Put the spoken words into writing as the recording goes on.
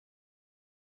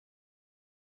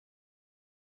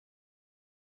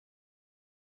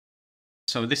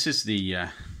So this is the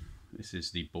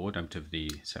board out of the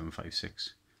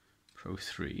 756 Pro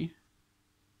 3.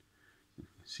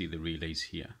 See the relays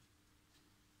here.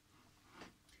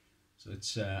 So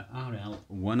it's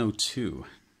RL102,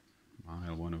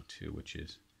 which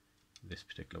is this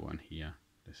particular one here,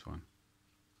 this one.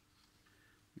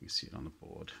 You can see it on the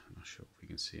board. I'm not sure if we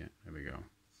can see it. There we go. Turn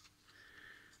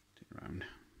it around.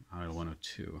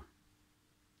 RL102.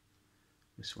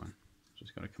 This one. So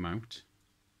it's got to come out.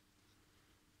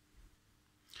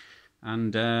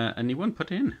 And a new one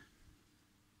put in.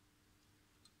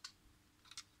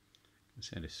 I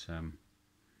said it's a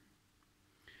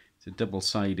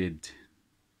double-sided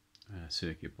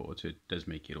circuit board, so it does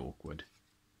make it awkward.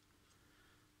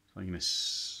 So I'm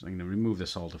gonna remove the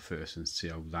solder first and see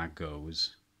how that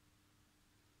goes.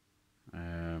 But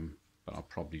I'll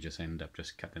probably just end up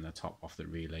just cutting the top off the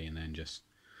relay and then just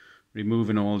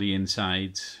removing all the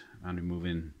insides and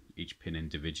removing each pin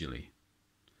individually,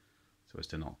 so as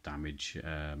to not damage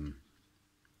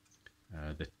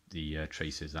the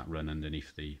traces that run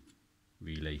underneath the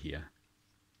relay here.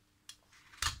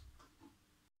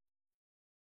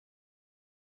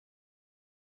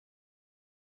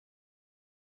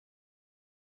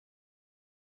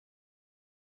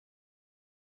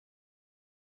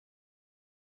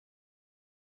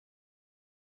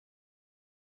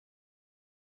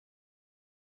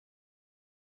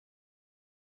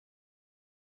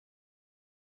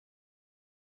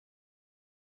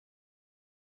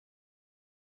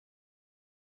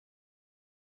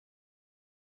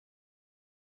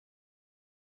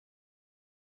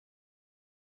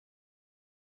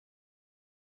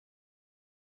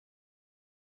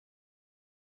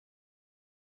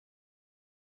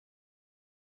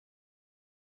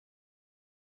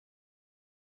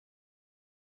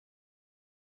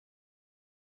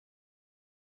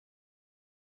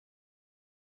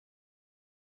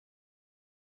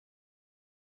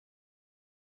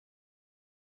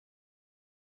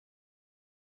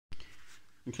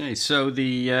 Okay, so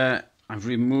I've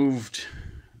removed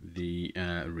the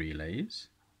relays,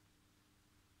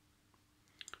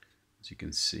 as you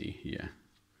can see here.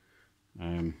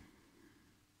 As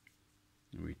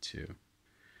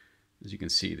you can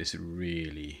see, this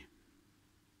really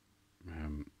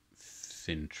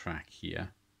thin track here.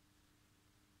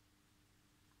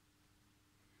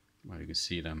 Well, you can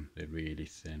see them; they're really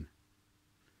thin,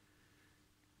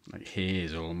 like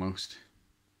hairs almost.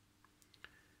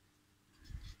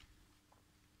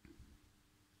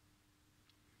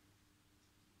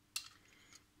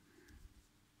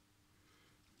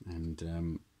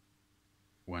 And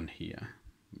one here,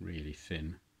 really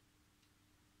thin.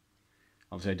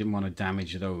 Obviously I didn't want to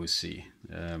damage those, see,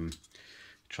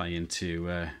 trying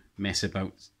to mess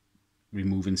about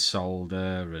removing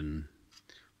solder and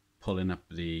pulling up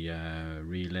the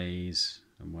relays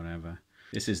and whatever.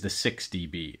 This is the 6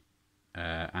 dB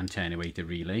attenuated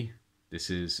relay. This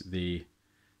is the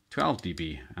 12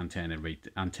 dB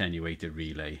attenuated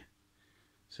relay.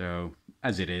 So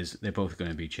as it is, they're both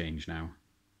going to be changed now.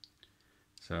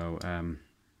 So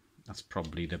that's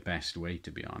probably the best way,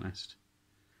 to be honest.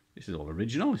 This is all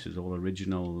original. This is all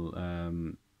original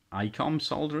ICOM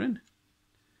soldering.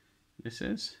 This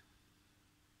is.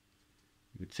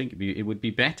 You would think it would be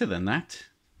better than that,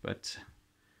 but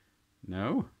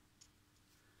no.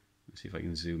 Let's see if I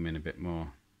can zoom in a bit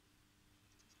more.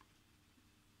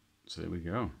 So there we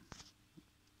go.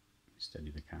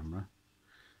 Steady the camera.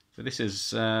 So this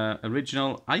is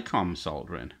original ICOM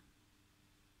soldering.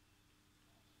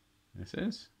 This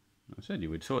is. I said you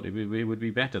would thought it would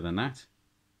be better than that.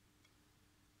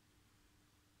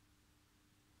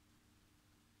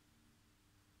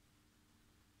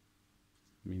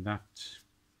 I mean that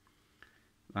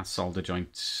solder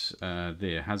joint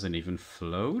there hasn't even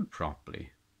flowed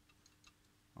properly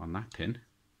on that pin,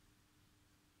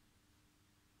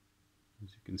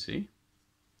 as you can see.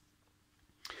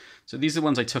 So these are the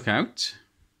ones I took out,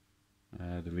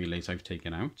 the relays I've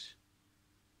taken out.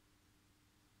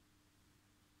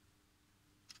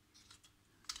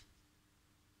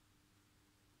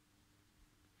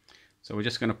 So we're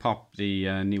just going to pop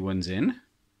the new ones in.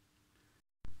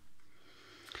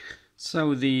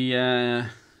 So the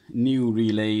new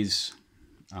relays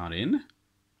are in.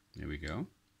 There we go.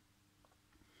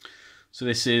 So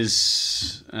this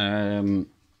is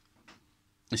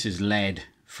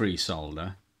lead-free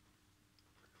solder.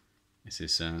 This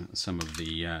is some of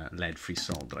the lead-free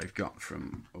solder I've got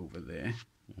from over there.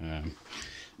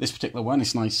 This particular one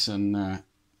is nice and if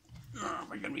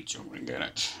I can reach over and get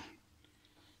it.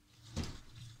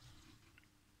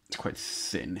 It's quite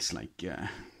thin. It's like it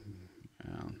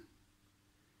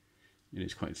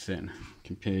is quite thin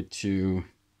compared to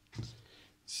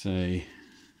say,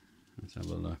 let's have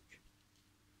a look.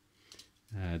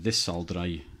 This solder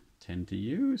I tend to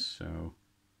use, so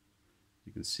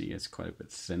you can see it's quite a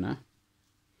bit thinner.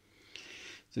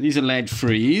 So these are lead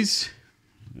frees.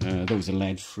 Those are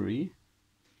lead free.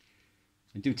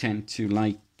 I do tend to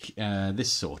like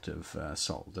this sort of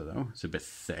solder though. It's a bit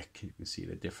thick. You can see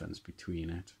the difference between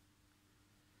it.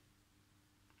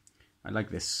 I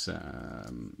like this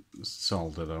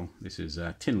solder though. This is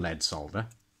tin lead solder.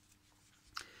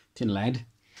 Tin lead.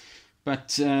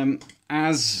 But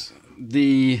as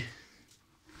this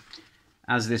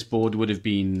board would have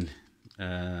been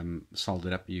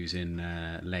soldered up using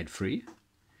lead free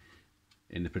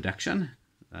in the production,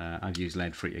 I've used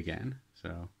lead free again.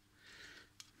 So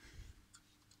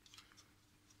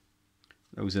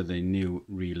those are the new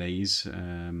relays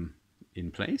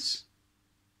in place.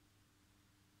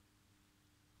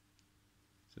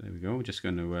 So there we go. We're just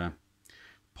going to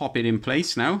pop it in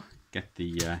place now. Get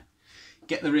the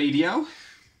radio,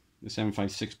 the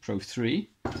 756 Pro 3.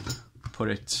 Put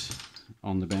it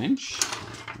on the bench.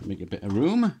 Make a bit of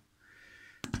room.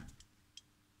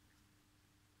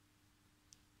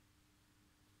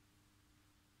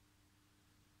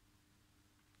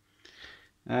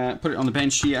 Put it on the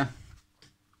bench here.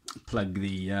 Plug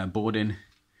the board in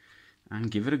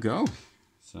and give it a go.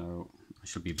 So I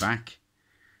should be back.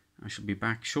 I shall be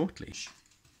back shortly.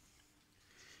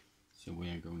 So we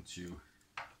are going to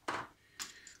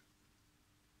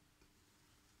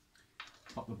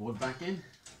pop the board back in.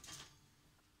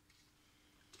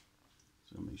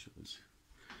 So make sure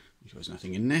there's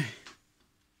nothing in there.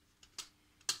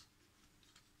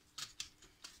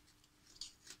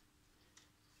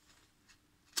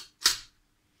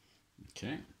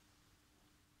 Okay.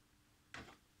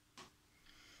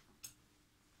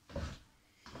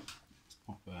 Let's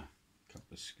pop a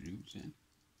couple of screws in.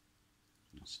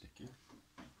 Not sticking.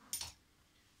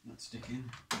 Not sticking.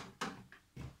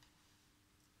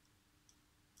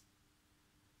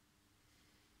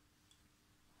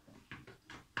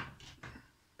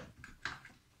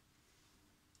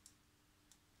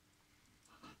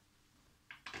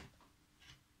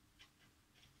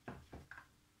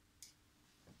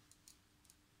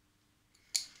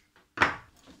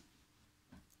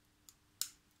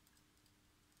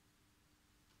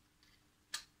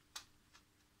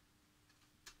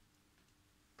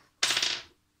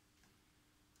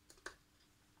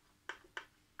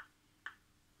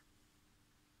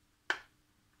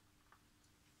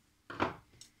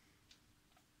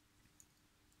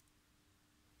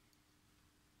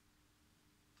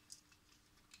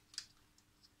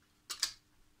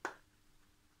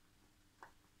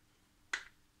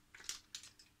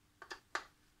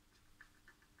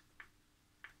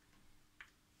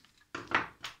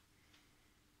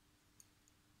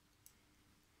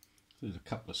 There's a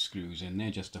couple of screws in there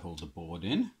just to hold the board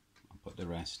in. I'll put the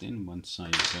rest in once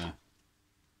I've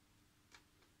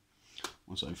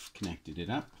connected it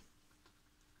up.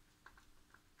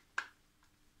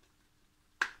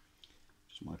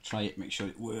 Just want to try it, make sure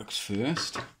it works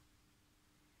first.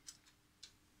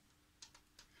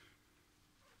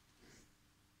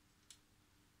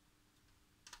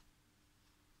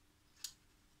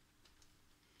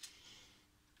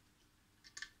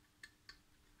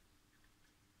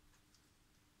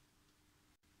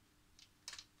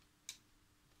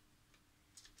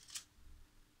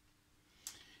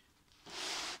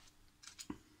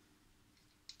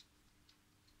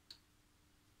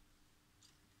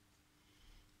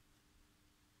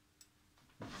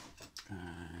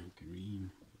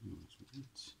 Green,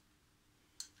 white.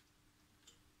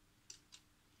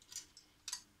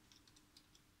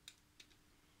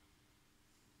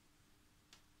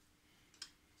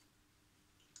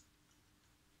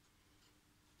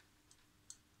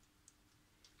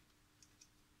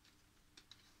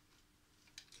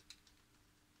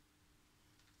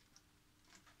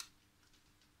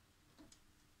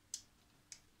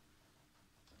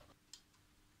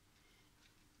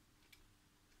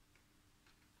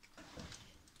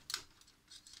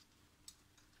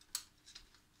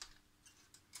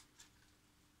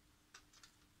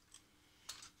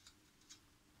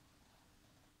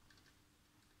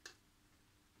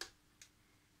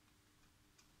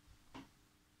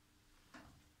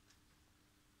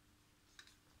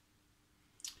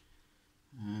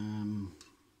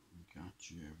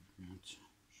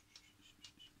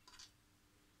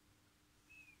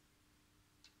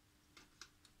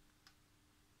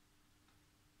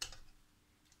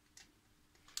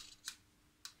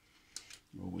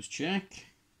 Always check.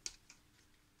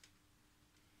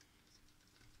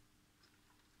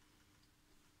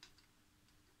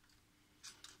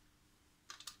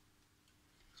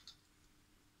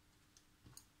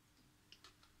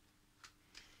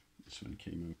 this one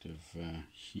came out of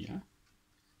here.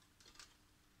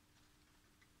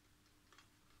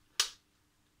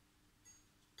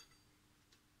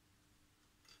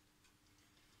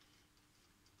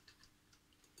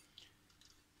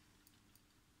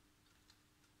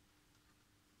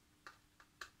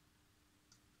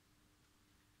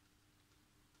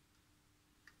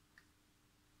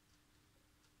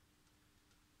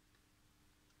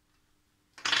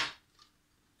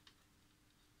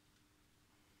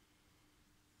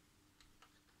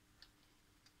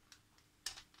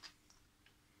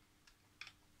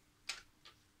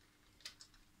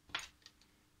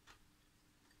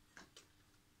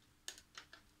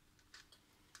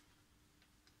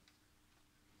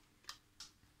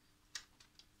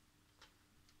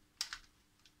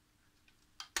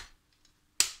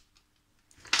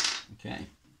 Okay,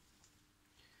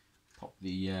 pop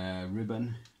the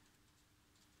ribbon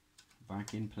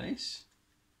back in place.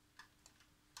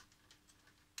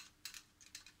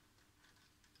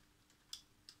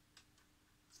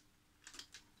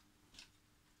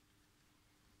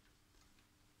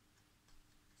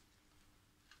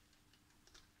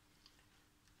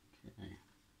 Okay.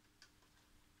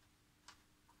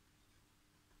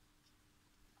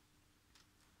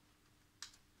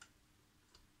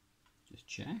 Just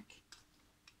check.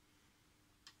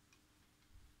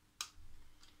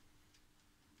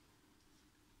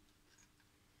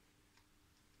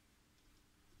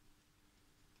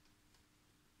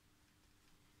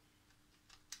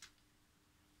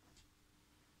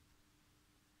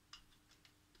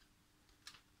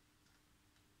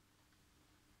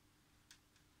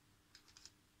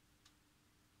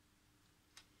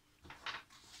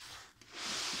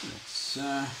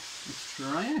 Let's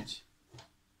try it.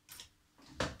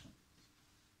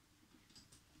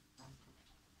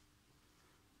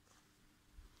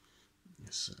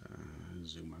 Let's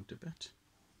zoom out a bit.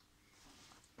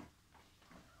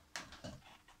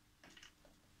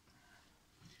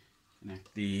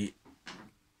 Connect the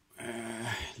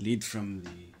lead from the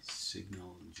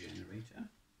signal generator.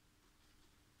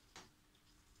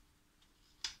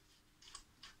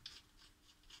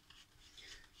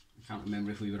 I can't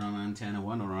remember if we were on antenna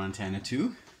 1 or on antenna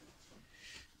 2.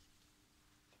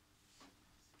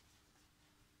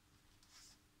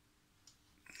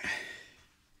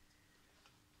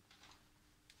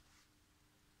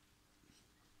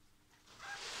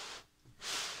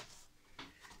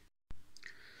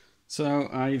 So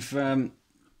I've turned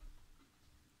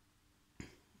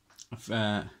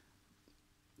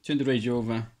the radio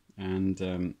over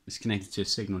and it's connected to a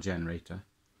signal generator.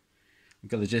 I've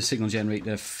got the signal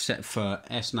generator set for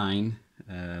S9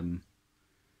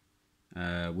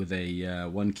 with a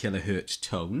 1 kilohertz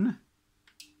tone.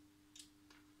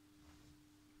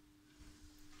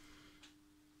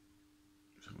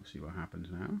 So we'll see what happens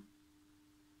now.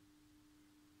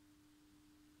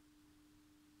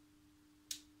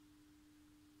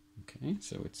 Okay,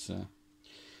 so it's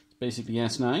basically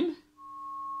S9.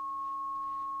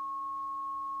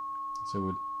 So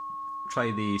we'll try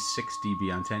the 6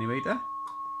 dB attenuator.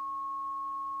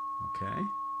 Okay,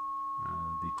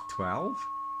 the 12.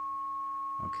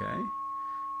 Okay,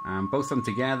 and both of them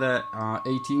together are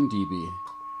 18 dB.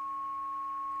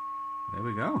 There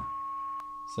we go.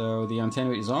 So the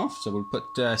attenuator is off. So we'll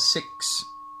put 6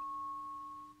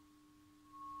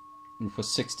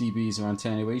 dBs of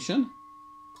attenuation.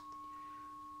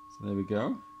 So there we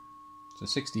go. So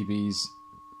 6 dBs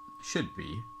should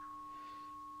be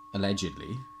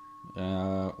allegedly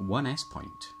 1 S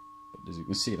point. But as you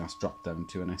can see, that's dropped down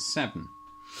to an S7.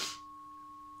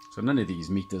 So none of these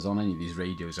meters on any of these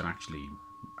radios are actually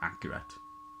accurate.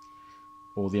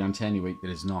 Or the attenuator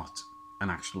is not an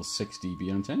actual 6 dB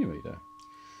attenuator.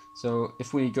 So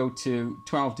if we go to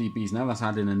 12 dBs now, that's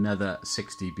adding another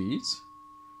 6 dBs.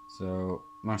 So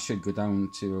that should go down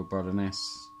to about an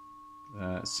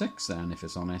S6 then if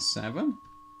it's on S7.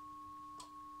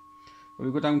 But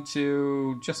we go down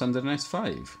to just under an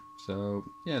S5. So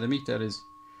yeah, the meter is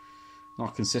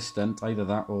not consistent, either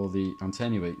that or the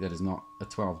attenuator is not a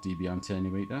 12 dB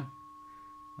attenuator.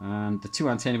 And the two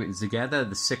attenuators together,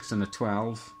 the 6 and the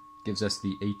 12, gives us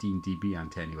the 18 dB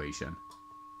attenuation.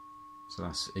 So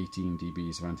that's 18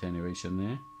 dBs of attenuation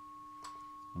there,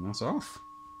 and that's off.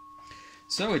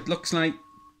 So it looks like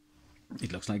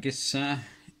it's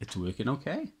working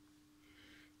okay.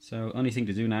 So only thing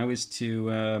to do now is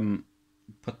to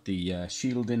put the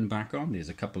shielding back on. There's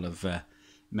a couple of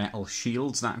metal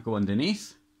shields that go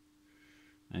underneath.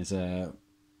 There's a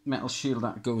metal shield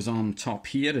that goes on top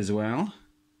here as well.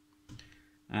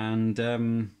 And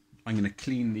I'm going to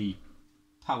clean the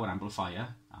power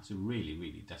amplifier. That's really,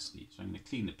 really dusty. So I'm going to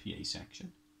clean the PA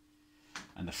section.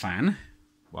 and the fan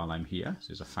while I'm here. So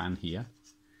there's a fan here.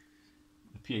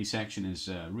 The PA section is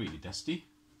really dusty.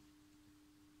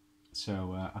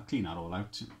 So I'll clean that all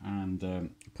out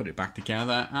and put it back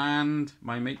together, and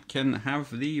my mate can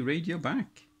have the radio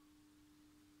back.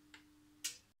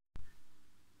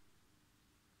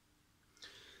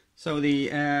 So the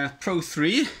Pro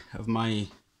 3 of my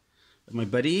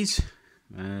buddies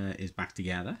is back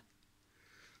together.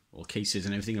 All cases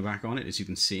and everything are back on it, as you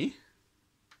can see.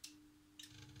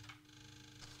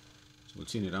 So we'll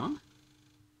tune it on.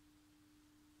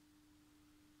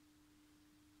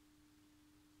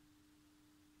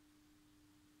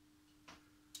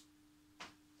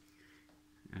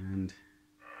 And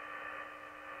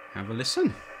have a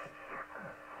listen.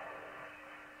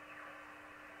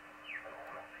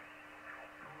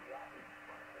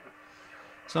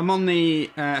 So I'm on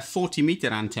the 40 meter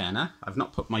antenna. I've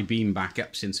not put my beam back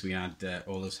up since we had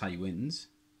all those high winds.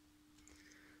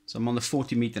 So I'm on the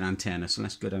 40 meter antenna, so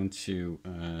let's go down to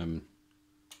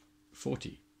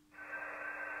 40.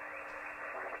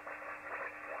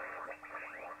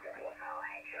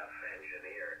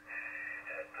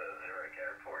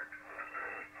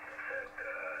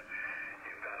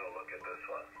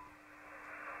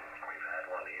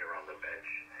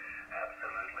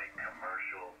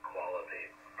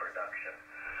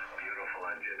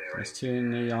 Let's turn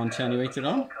the attenuator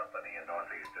on.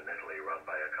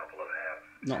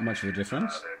 Not much of a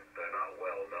difference. They're not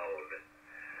well known.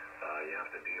 You have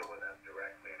to deal with them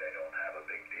directly. They don't have a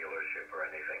big dealership or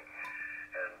anything.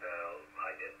 And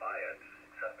I did buy it.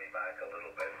 It set me back a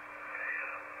little bit.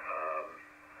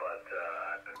 But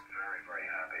I've been very, very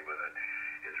happy with it.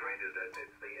 It's rated as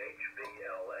it's the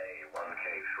HBLA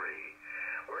 1K3.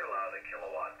 We're allowed a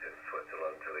kilowatt in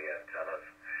Switzerland to the antennas.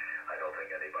 I don't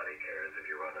think anybody cares if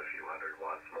you run a few hundred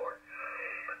watts more.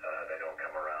 They don't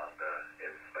come around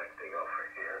inspecting over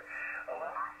here.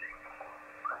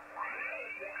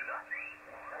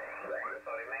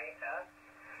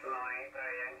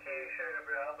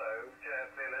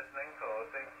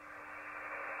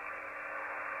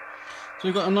 So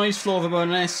we've got a noise floor of about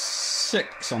an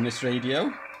S6 on this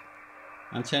radio.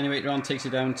 Attenuator on takes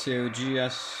it down to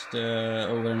just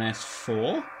over an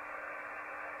S4.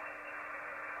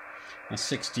 That's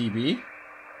 6 dB.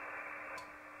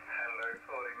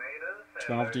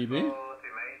 12 dB.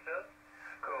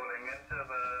 Calling into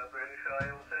the British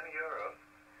Isles and Europe.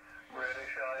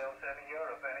 British Isles and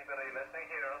Europe. Anybody listening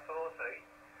here on 40?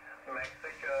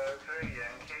 Mexico 3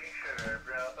 Yankee Sugar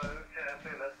Bravo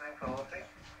Jeffy listening 40.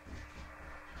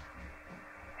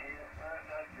 Is that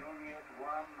a Juliet 1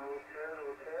 Hotel?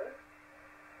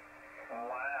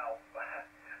 Wow.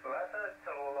 That's a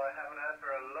toll I haven't had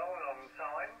for a long, long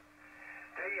time.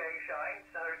 DA Shines,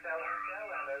 Hotel Hotel,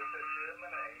 hello to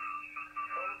Germany.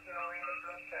 First knowing the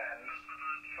plus 10.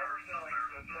 First knowing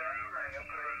plus 10, my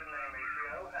operator name is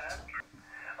Johan.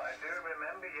 I do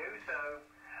remember you, so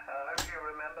I hope you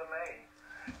remember me.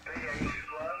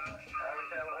 DH1,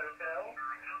 Hotel Hotel,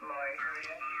 my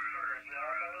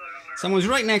Someone's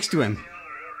right next to him.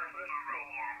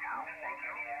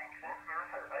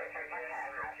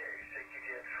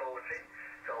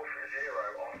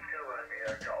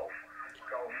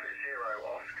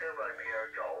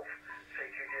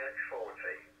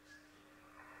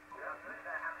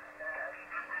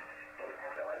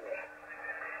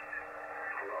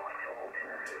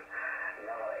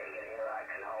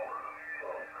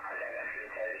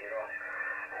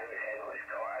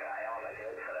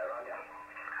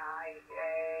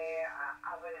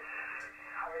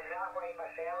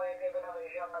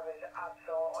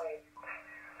 Absolutely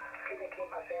couldn't keep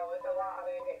myself into that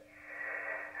already.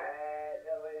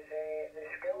 There was the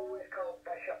school was called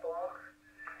Bishop Loch,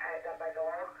 had a big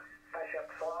loch,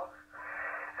 Bishop's Loch,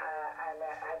 and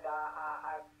it had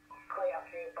quite a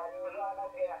few bums on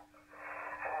it here.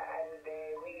 And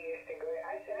we used to go,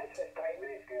 this was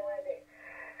primary school, Eddie.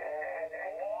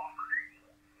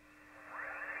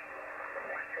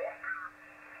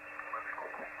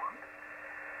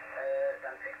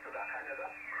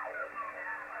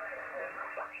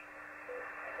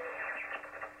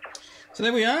 So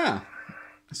there we are.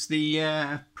 It's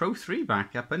the Pro 3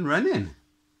 back up and running.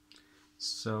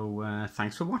 So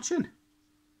thanks for watching.